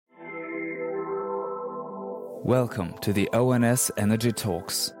Welcome to the ONS Energy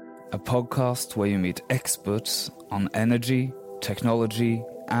Talks, a podcast where you meet experts on energy, technology,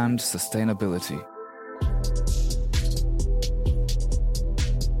 and sustainability.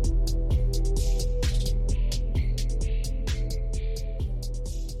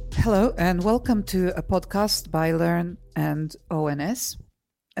 Hello, and welcome to a podcast by Learn and ONS.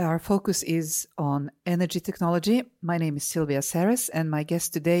 Our focus is on energy technology. My name is Sylvia Saris, and my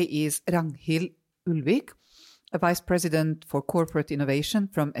guest today is Ragnhild Ulvik, a Vice President for Corporate Innovation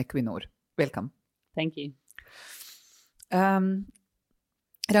from Equinor. Welcome. Thank you. Ragnhild,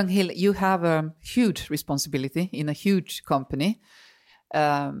 you have a huge responsibility in a huge company.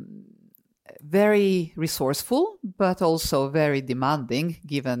 Very resourceful, but also very demanding,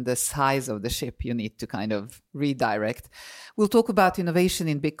 given the size of the ship you need to kind of redirect. We'll talk about innovation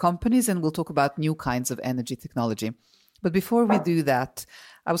in big companies, and we'll talk about new kinds of energy technology. But before we do that,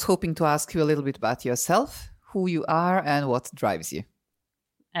 I was hoping to ask you a little bit about yourself, who you are, and what drives you.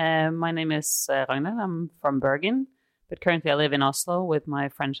 My name is Ragnhild. I'm from Bergen, but currently I live in Oslo with my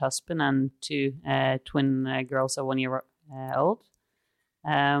French husband and two twin girls of 1 year old.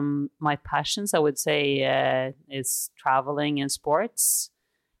 My passions, I would say, is traveling and sports,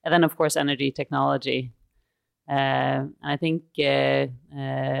 and then, of course, energy technology. I think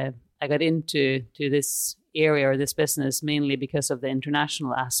I got into this area or this business mainly because of the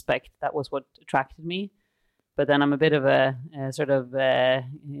international aspect. That was what attracted me. But then I'm a bit of a sort of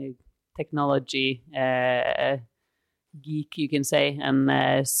technology geek, you can say, and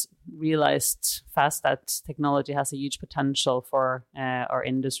realized fast that technology has a huge potential for our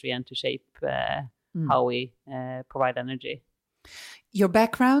industry and to shape how we provide energy. Your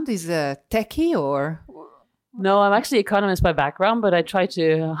background is a techie, or? No, I'm actually an economist by background, but I try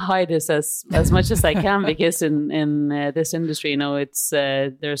to hide this as much as I can because in this industry, you know, it's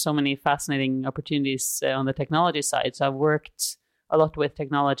there are so many fascinating opportunities on the technology side. So I've worked a lot with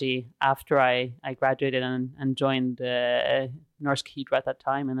technology after I graduated and joined Norsk Hydro at that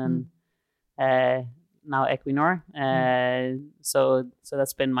time, and then now Equinor. So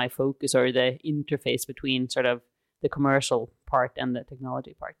that's been my focus, or the interface between sort of the commercial part and the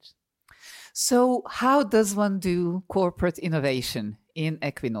technology part. So how does one do corporate innovation in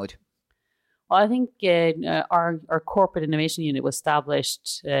Equinor? Well, I think our corporate innovation unit was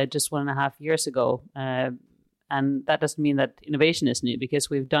established just 1.5 years ago. And that doesn't mean that innovation is new, because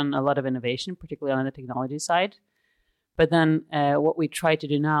we've done a lot of innovation, particularly on the technology side. But then what we try to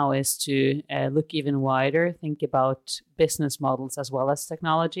do now is to look even wider, think about business models as well as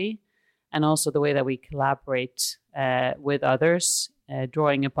technology, and also the way that we collaborate with others,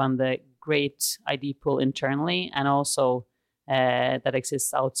 drawing upon the great ID pool internally, and also that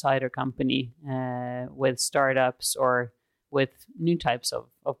exists outside our company with startups or with new types of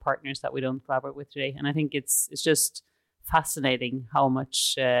partners that we don't collaborate with today. And I think it's just fascinating how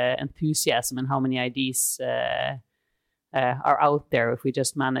much enthusiasm and how many ideas are out there if we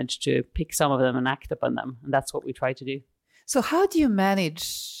just manage to pick some of them and act upon them. And that's what we try to do. So how do you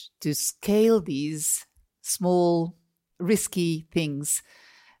manage to scale these small, risky things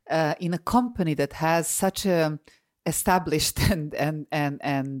in a company that has such a established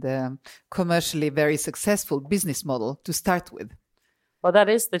and commercially very successful business model to start with? Well, that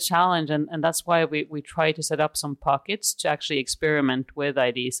is the challenge, and that's why we try to set up some pockets to actually experiment with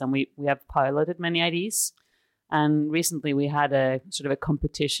ideas, and we have piloted many ideas. And recently we had a sort of a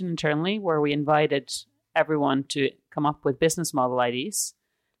competition internally where we invited everyone to come up with business model ideas,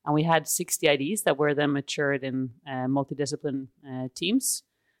 and we had 60 ideas that were then matured in multidiscipline teams.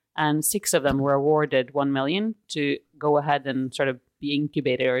 And 6 of them were awarded 1 million to go ahead and sort of be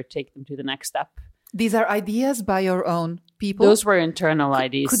incubated or take them to the next step. These are ideas by your own people? Those were internal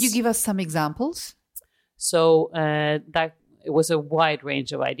ideas. Could you give us some examples? So that it was a wide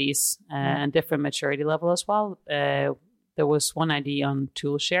range of ideas and different maturity level as well. There was one idea on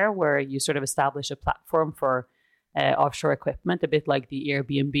Toolshare where you sort of establish a platform for offshore equipment, a bit like the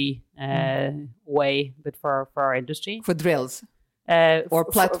Airbnb way, but for our industry. For drills? Or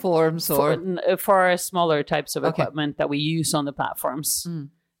platforms, for smaller types of equipment that we use on the platforms,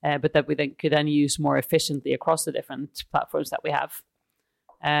 but that we then could use more efficiently across the different platforms that we have.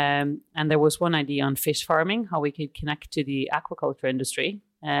 And there was one idea on fish farming, how we could connect to the aquaculture industry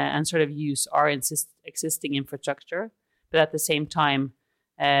and sort of use our existing infrastructure, but at the same time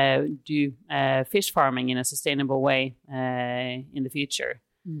do fish farming in a sustainable way in the future.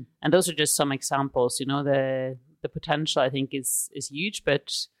 And those are just some examples. You know, the potential, I think, is huge,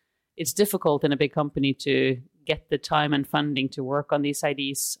 but it's difficult in a big company to get the time and funding to work on these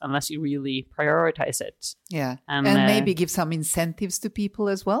ideas unless you really prioritize it. Yeah. And maybe give some incentives to people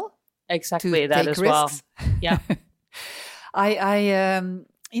as well? Exactly, to that take as risks. well. Yeah. I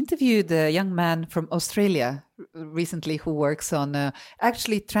interviewed a young man from Australia recently who works on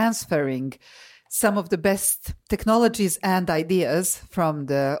actually transferring some of the best technologies and ideas from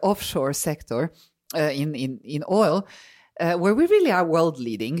the offshore sector in oil, where we really are world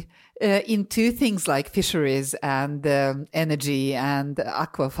leading, into things like fisheries and energy and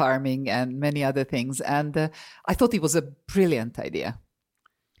aqua farming and many other things. And I thought it was a brilliant idea.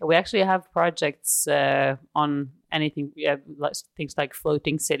 We actually have projects on anything, like things like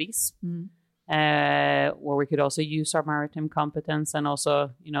floating cities, where we could also use our maritime competence and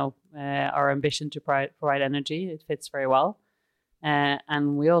also, our ambition to provide energy. It fits very well.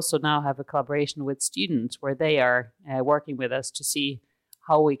 And we also now have a collaboration with students where they are working with us to see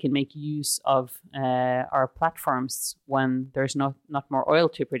how we can make use of our platforms when there's not more oil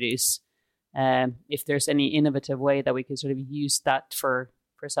to produce. If there's any innovative way that we can sort of use that for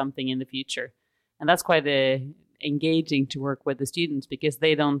something in the future. And that's quite engaging to work with the students because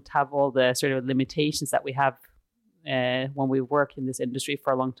they don't have all the sort of limitations that we have when we work in this industry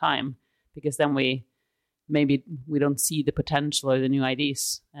for a long time, because then we don't see the potential or the new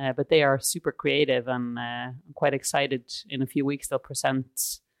ideas, but they are super creative, and I'm quite excited. In a few weeks, they'll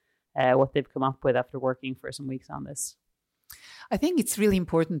present what they've come up with after working for some weeks on this. I think it's really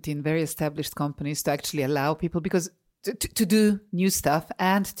important in very established companies to actually allow people, because to do new stuff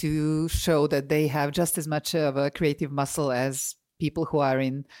and to show that they have just as much of a creative muscle as people who are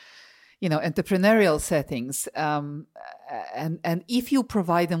in, entrepreneurial settings. And if you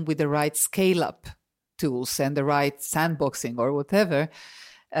provide them with the right scale-up tools and the right sandboxing or whatever,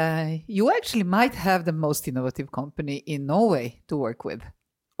 you actually might have the most innovative company in Norway to work with,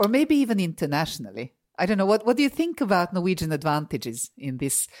 or maybe even internationally. I don't know. What do you think about Norwegian advantages in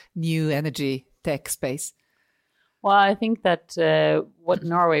this new energy tech space? Well, I think that what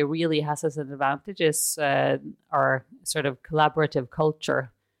Norway really has as an advantage is our sort of collaborative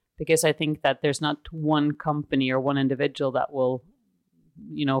culture, because I think that there's not one company or one individual that will,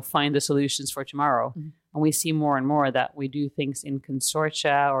 find the solutions for tomorrow. Mm-hmm. And we see more and more that we do things in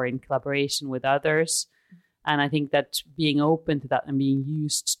consortia or in collaboration with others. And I think that being open to that and being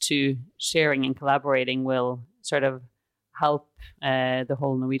used to sharing and collaborating will sort of help the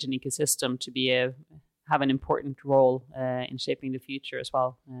whole Norwegian ecosystem to have an important role in shaping the future as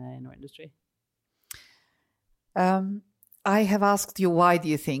well in our industry. I have asked you, why do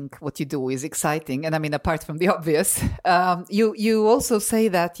you think what you do is exciting? And I mean, apart from the obvious, you also say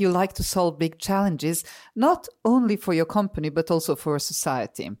that you like to solve big challenges, not only for your company, but also for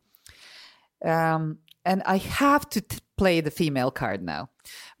society. And I have to play the female card now,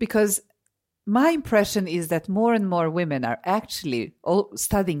 because my impression is that more and more women are actually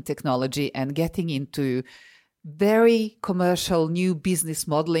studying technology and getting into very commercial new business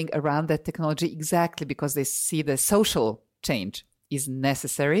modeling around that technology, exactly because they see the social change is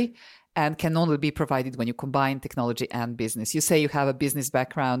necessary and can only be provided when you combine technology and business. You say you have a business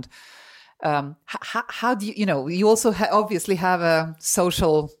background. How do you also obviously have a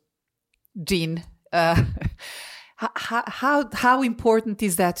social gene. How important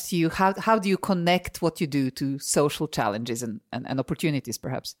is that to you? How do you connect what you do to social challenges and opportunities,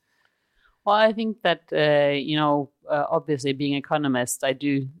 perhaps? Well, I think that, obviously being an economist, I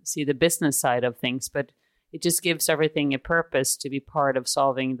do see the business side of things, but it just gives everything a purpose to be part of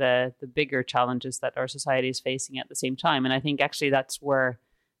solving the bigger challenges that our society is facing at the same time. And I think actually that's where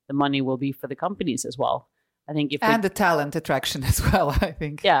the money will be for the companies as well. I think the talent attraction as well, I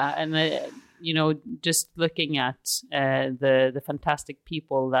think. Yeah, and just looking at the fantastic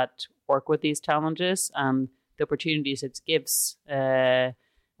people that work with these challenges and the opportunities it gives, and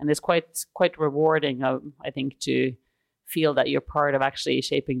it's quite rewarding, I think, to feel that you're part of actually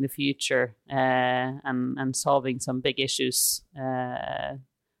shaping the future and solving some big issues.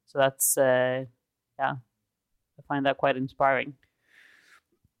 So that's I find that quite inspiring.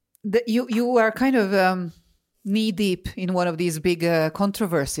 You are kind of knee deep in one of these big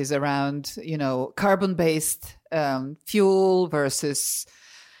controversies around, carbon-based fuel versus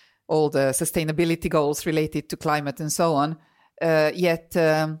all the sustainability goals related to climate and so on. Yet,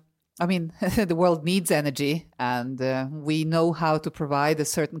 the world needs energy, and we know how to provide a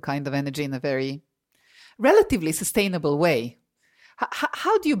certain kind of energy in a very relatively sustainable way.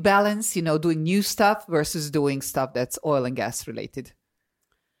 How do you balance, doing new stuff versus doing stuff that's oil and gas related?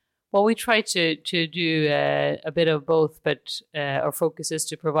 Well, we try to do a bit of both, but our focus is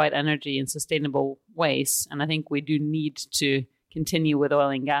to provide energy in sustainable ways. And I think we do need to continue with oil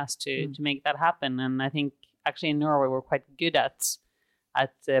and gas to make that happen. And I think actually in Norway, we're quite good at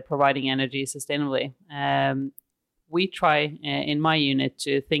providing energy sustainably. we try in my unit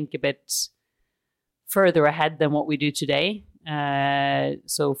to think a bit further ahead than what we do today.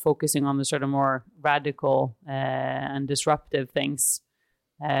 So focusing on the sort of more radical and disruptive things.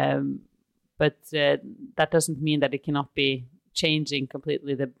 But that doesn't mean that it cannot be changing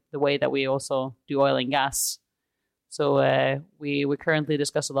completely the way that we also do oil and gas. So we currently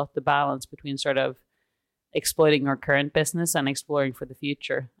discuss a lot the balance between sort of exploiting our current business and exploring for the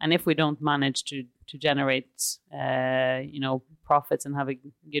future. And if we don't manage to generate profits and have a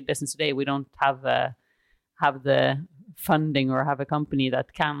good business today, we don't have the funding or have a company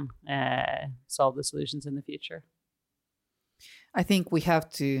that can solve the solutions in the future. I think we have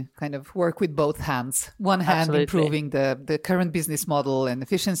to kind of work with both hands. One hand Absolutely. improving the current business model and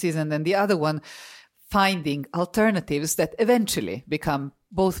efficiencies, and then the other one finding alternatives that eventually become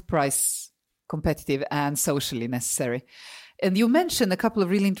both price competitive and socially necessary. And you mentioned a couple of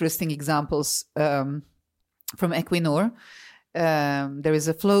really interesting examples from Equinor. There is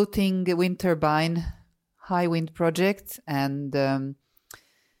a floating wind turbine, Hywind project, and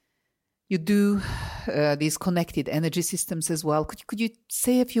you do these connected energy systems as well. Could you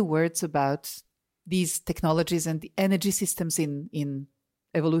say a few words about these technologies and the energy systems in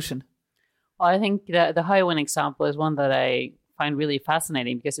evolution? Well, I think the Hywind example is one that I find really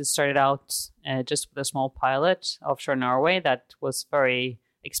fascinating because it started out just with a small pilot offshore Norway that was very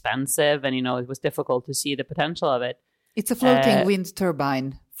expensive, and it was difficult to see the potential of it. It's a floating wind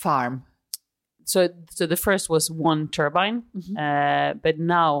turbine farm. So the first was one turbine, but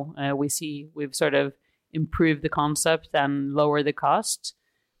now we've sort of improved the concept and lowered the cost,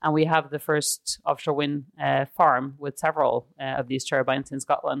 and we have the first offshore wind farm with several of these turbines in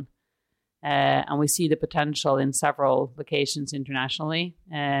Scotland, and we see the potential in several locations internationally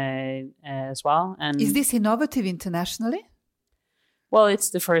as well. And is this innovative internationally? Well, it's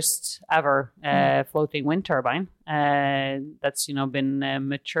the first ever floating wind turbine that's been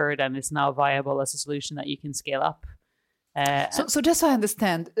matured and is now viable as a solution that you can scale up. So just so I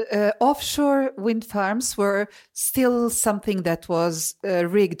understand, offshore wind farms were still something that was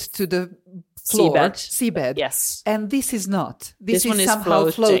rigged to the floor, seabed. Yes, and this is not. This one is is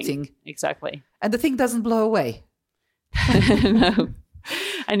somehow floating. Exactly, and the thing doesn't blow away. No.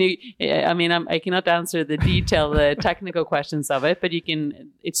 And I cannot answer the detailed technical questions of it, but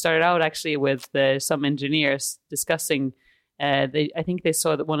it started out actually with some engineers discussing. I think they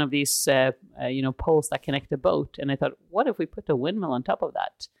saw that one of these, poles that connect a boat, and I thought, what if we put a windmill on top of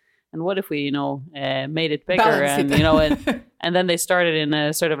that, and what if we, made it bigger, and then they started in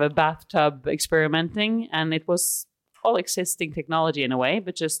a sort of a bathtub experimenting, and it was all existing technology in a way,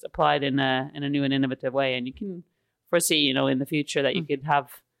 but just applied in a new and innovative way, and you can foresee, in the future that you could have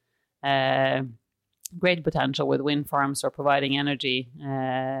great potential with wind farms or providing energy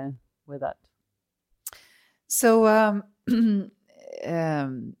with that. So, are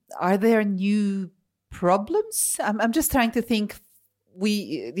there new problems? I'm just trying to think.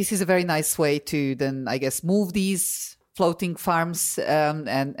 This is a very nice way to then, I guess, move these floating farms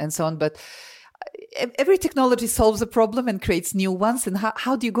and so on. But every technology solves a problem and creates new ones. And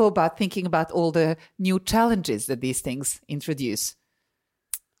how do you go about thinking about all the new challenges that these things introduce?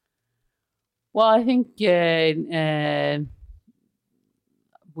 Well, I think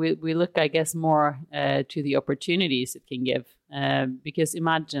we look, I guess, more to the opportunities it can give. Because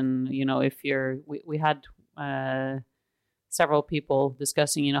imagine, if we had several people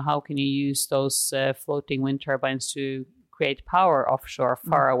discussing, how can you use those floating wind turbines to create power offshore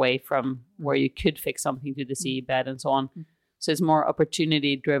far away from where you could fix something to the seabed and so on. So it's more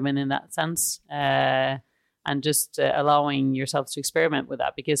opportunity driven in that sense, and just allowing yourselves to experiment with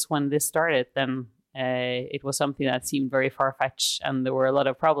that. Because when this started, then it was something that seemed very far-fetched and there were a lot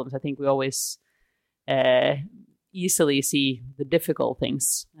of problems. I think we always easily see the difficult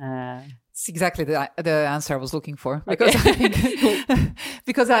things. It's exactly the answer I was looking for, because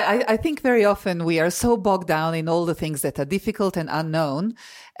I think very often we are so bogged down in all the things that are difficult and unknown,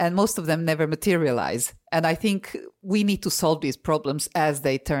 and most of them never materialize. And I think we need to solve these problems as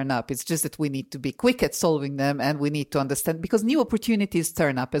they turn up. It's just that we need to be quick at solving them, and we need to understand, because new opportunities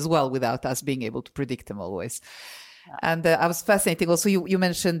turn up as well without us being able to predict them always. Yeah. And I was fascinating. Also, you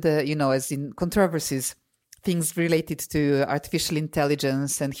mentioned, as in controversies, things related to artificial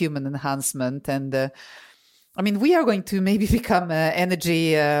intelligence and human enhancement. And we are going to maybe become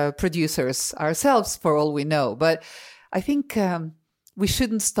energy producers ourselves for all we know. But I think we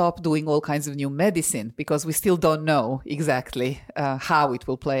shouldn't stop doing all kinds of new medicine, because we still don't know exactly how it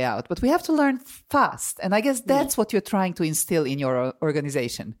will play out. But we have to learn fast. And I guess that's what you're trying to instill in your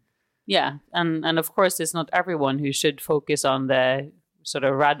organization. Yeah. And of course, it's not everyone who should focus on the sort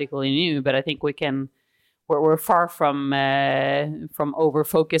of radically new, but I think we're we're far from over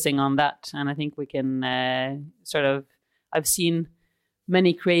focusing on that, and I think we can I've seen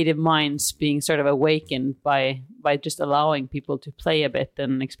many creative minds being sort of awakened by just allowing people to play a bit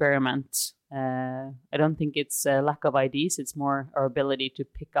and experiment. I don't think it's a lack of ideas; it's more our ability to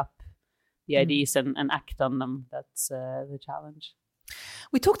pick up the ideas and act on them. That's the challenge.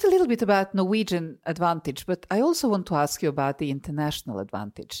 We talked a little bit about Norwegian advantage, but I also want to ask you about the international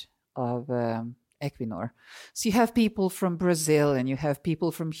advantage of Equinor. So you have people from Brazil, and you have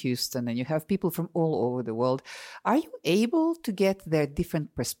people from Houston, and you have people from all over the world. Are you able to get their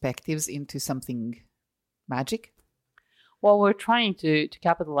different perspectives into something magic? Well, we're trying to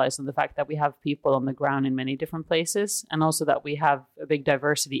capitalize on the fact that we have people on the ground in many different places, and also that we have a big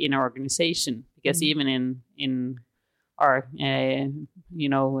diversity in our organization. Because even in our,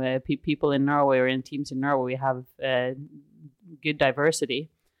 people in Norway or in teams in Norway, we have good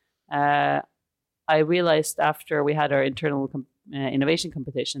diversity. I realized after we had our internal innovation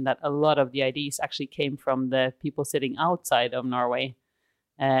competition that a lot of the ideas actually came from the people sitting outside of Norway.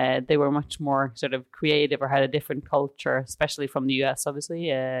 They were much more sort of creative or had a different culture, especially from the US,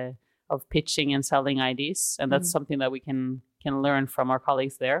 obviously, of pitching and selling ideas. And that's something that we can learn from our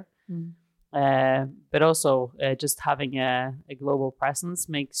colleagues there. But also just having a global presence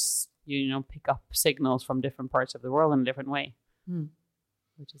makes you pick up signals from different parts of the world in a different way,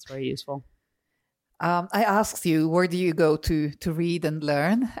 which is very useful. I asked you, where do you go to read and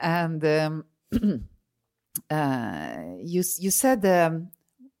learn? And you said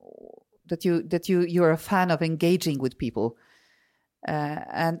that you're a fan of engaging with people,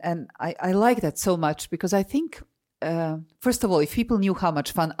 and I like that so much, because I think first of all, if people knew how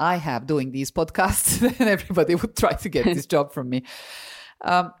much fun I have doing these podcasts, then everybody would try to get this job from me.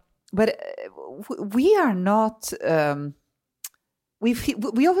 But we are not. We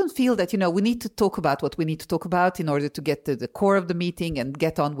often feel that, we need to talk about what we need to talk about in order to get to the core of the meeting and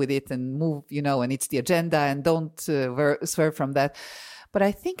get on with it and move, and it's the agenda, and don't swerve from that. But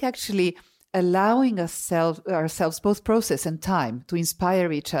I think actually allowing ourselves both process and time to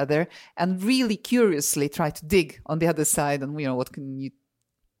inspire each other and really curiously try to dig on the other side and, what can you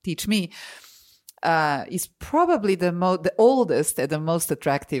teach me, is probably the oldest and the most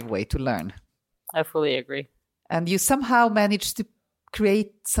attractive way to learn. I fully agree. And you somehow managed to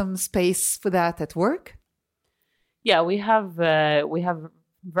create some space for that at work? Yeah, we have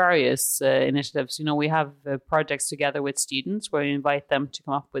various initiatives. We have projects together with students where we invite them to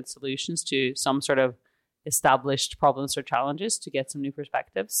come up with solutions to some sort of established problems or challenges to get some new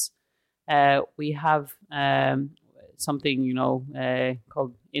perspectives. We have something,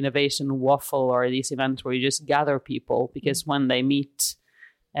 called Innovation Waffle, or these events where you just gather people, because when they meet,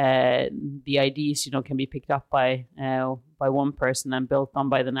 the ideas, can be picked up by one person and built on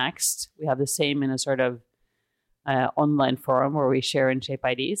by the next. We have the same in a sort of online forum where we share and shape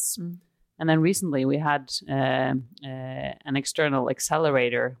ideas. And then recently we had an external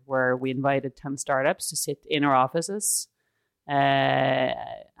accelerator where we invited 10 startups to sit in our offices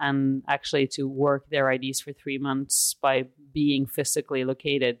and actually to work their ideas for 3 months by being physically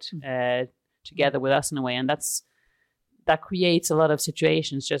located together with us in a way. And that creates a lot of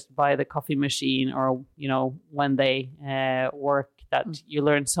situations just by the coffee machine, or, when they work, that you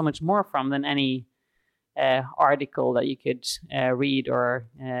learn so much more from than any article that you could read, or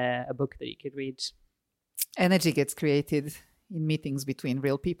a book that you could read. Energy gets created in meetings between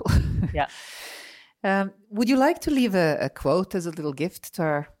real people. Yeah. Would you like to leave a quote as a little gift to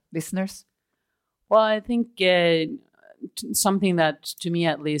our listeners? Well, I think something that, to me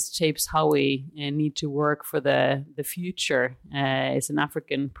at least, shapes how we need to work for the future is an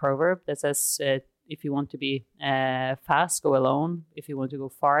African proverb that says, if you want to be fast, go alone. If you want to go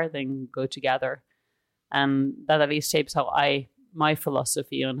far, then go together. And that at least shapes my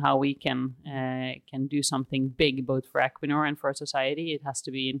philosophy on how we can do something big, both for Equinor and for our society. It has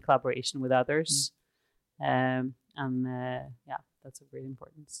to be in collaboration with others. That's of great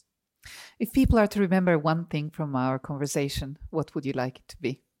importance. If people are to remember one thing from our conversation, what would you like it to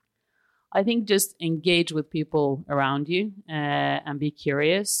be? I think just engage with people around you and be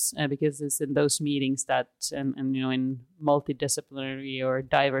curious, because it's in those meetings that, and in multidisciplinary or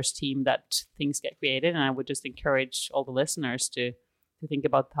diverse team, that things get created. And I would just encourage all the listeners to think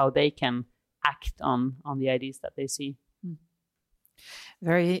about how they can act on the ideas that they see.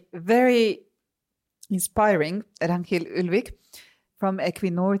 Very, very inspiring. Ragnhild Ulvik from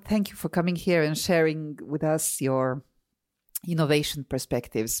Equinor, thank you for coming here and sharing with us your innovation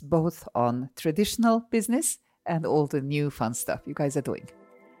perspectives, both on traditional business and all the new fun stuff you guys are doing.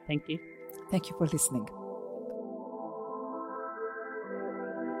 Thank you. Thank you for listening.